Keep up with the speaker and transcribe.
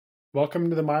Welcome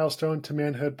to the Milestone to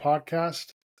Manhood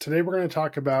podcast. Today we're going to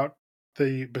talk about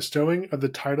the bestowing of the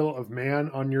title of man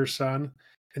on your son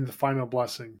in the final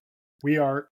blessing. We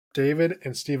are David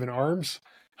and Stephen Arms,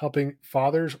 helping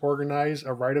fathers organize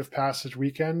a rite of passage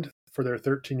weekend for their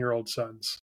 13-year-old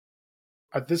sons.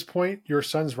 At this point, your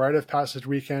son's rite of passage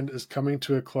weekend is coming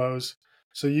to a close,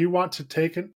 so you want to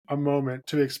take a moment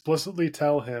to explicitly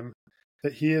tell him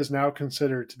that he is now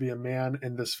considered to be a man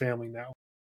in this family now.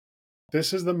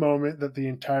 This is the moment that the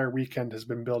entire weekend has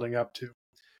been building up to.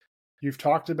 You've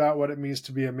talked about what it means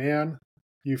to be a man.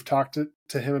 You've talked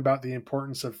to him about the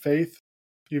importance of faith.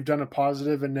 You've done a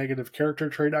positive and negative character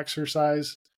trait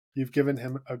exercise. You've given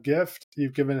him a gift.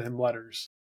 You've given him letters.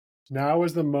 Now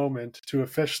is the moment to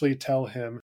officially tell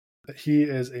him that he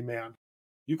is a man.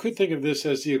 You could think of this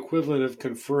as the equivalent of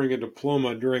conferring a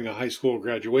diploma during a high school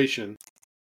graduation.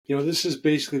 This is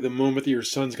basically the moment that your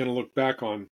son's going to look back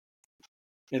on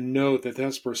and know that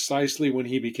that's precisely when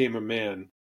he became a man.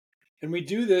 And we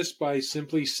do this by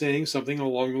simply saying something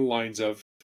along the lines of,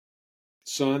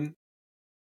 "Son,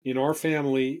 in our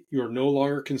family, you are no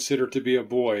longer considered to be a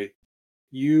boy.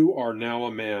 You are now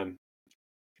a man.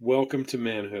 Welcome to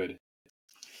manhood."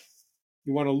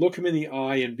 You want to look him in the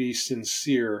eye and be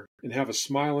sincere and have a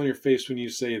smile on your face when you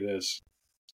say this.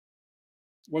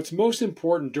 What's most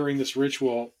important during this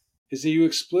ritual is that you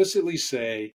explicitly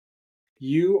say,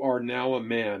 "You are now a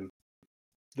man."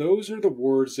 Those are the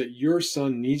words that your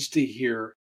son needs to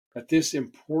hear at this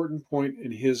important point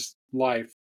in his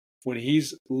life when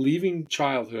he's leaving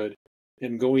childhood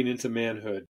and going into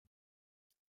manhood.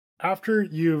 After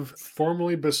you've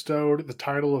formally bestowed the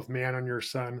title of man on your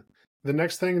son, the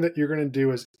next thing that you're going to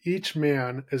do is each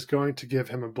man is going to give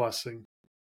him a blessing.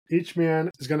 Each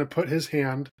man is going to put his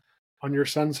hand on your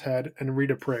son's head and read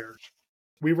a prayer.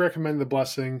 We recommend the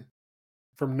blessing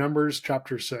from Numbers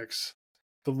chapter 6.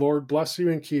 The Lord bless you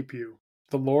and keep you.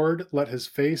 The Lord let his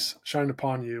face shine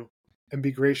upon you and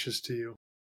be gracious to you.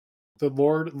 The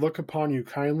Lord look upon you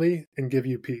kindly and give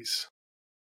you peace.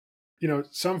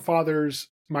 Some fathers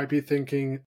might be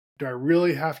thinking, do I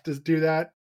really have to do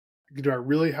that? Do I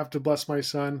really have to bless my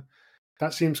son?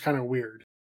 That seems kind of weird.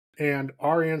 And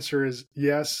our answer is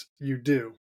yes, you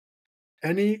do.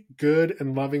 Any good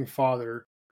and loving father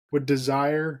would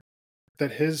desire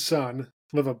that his son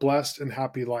live a blessed and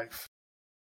happy life.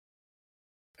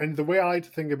 And the way I like to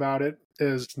think about it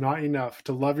is it's not enough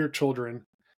to love your children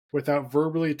without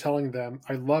verbally telling them,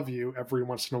 "I love you," every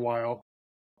once in a while.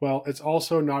 Well, it's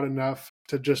also not enough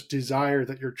to just desire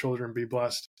that your children be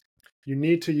blessed. You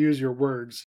need to use your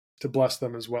words to bless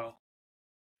them as well.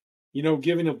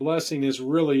 Giving a blessing is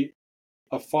really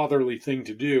a fatherly thing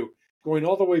to do. Going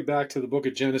all the way back to the book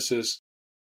of Genesis,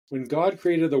 when God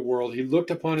created the world, he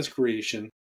looked upon his creation.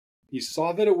 He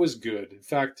saw that it was good. In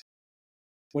fact,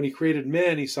 when he created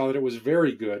man, he saw that it was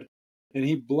very good, and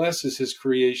he blesses his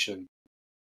creation.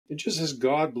 And just as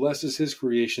God blesses his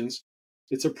creations,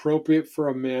 it's appropriate for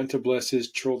a man to bless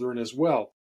his children as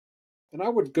well. And I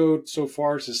would go so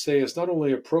far as to say it's not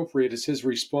only appropriate, it's his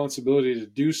responsibility to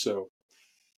do so.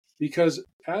 Because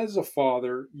as a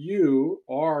father, you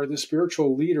are the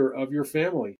spiritual leader of your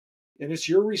family. And it's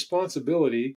your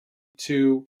responsibility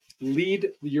to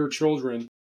lead your children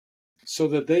so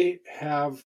that they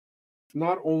have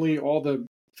not only all the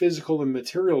physical and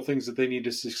material things that they need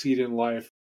to succeed in life,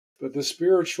 but the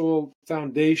spiritual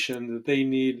foundation that they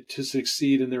need to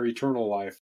succeed in their eternal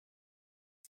life.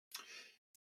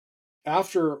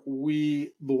 After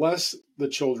we bless the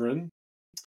children,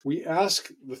 we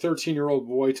ask the 13-year-old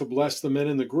boy to bless the men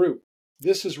in the group.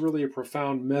 This is really a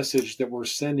profound message that we're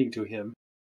sending to him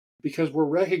because we're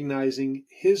recognizing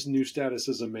his new status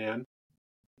as a man,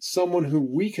 someone who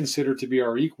we consider to be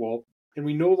our equal, and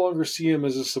we no longer see him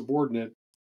as a subordinate,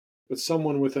 but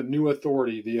someone with a new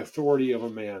authority, the authority of a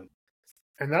man.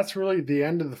 And that's really the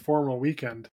end of the formal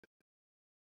weekend.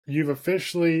 You've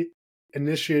officially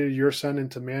initiated your son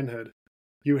into manhood.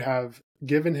 You have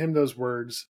given him those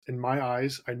words, "In my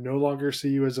eyes, I no longer see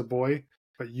you as a boy,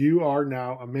 but you are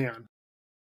now a man."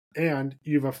 And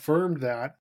you've affirmed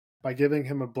that by giving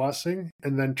him a blessing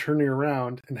and then turning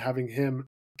around and having him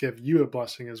give you a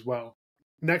blessing as well.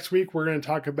 Next week, we're going to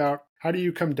talk about how do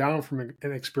you come down from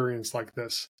an experience like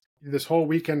this. This whole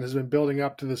weekend has been building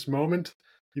up to this moment.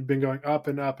 You've been going up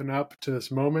and up and up to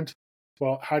this moment.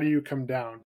 Well, how do you come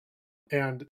down?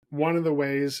 And one of the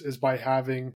ways is by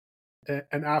having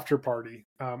an after party,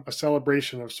 a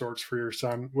celebration of sorts for your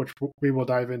son, which we will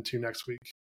dive into next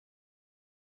week.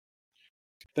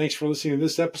 Thanks for listening to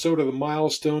this episode of the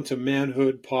Milestone to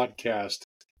Manhood podcast.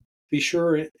 Be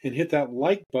sure and hit that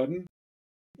like button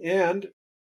and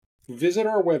visit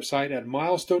our website at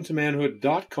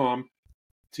milestonetomanhood.com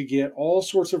to get all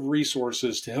sorts of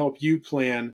resources to help you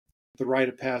plan the rite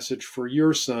of passage for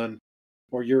your son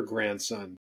or your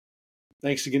grandson.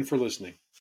 Thanks again for listening.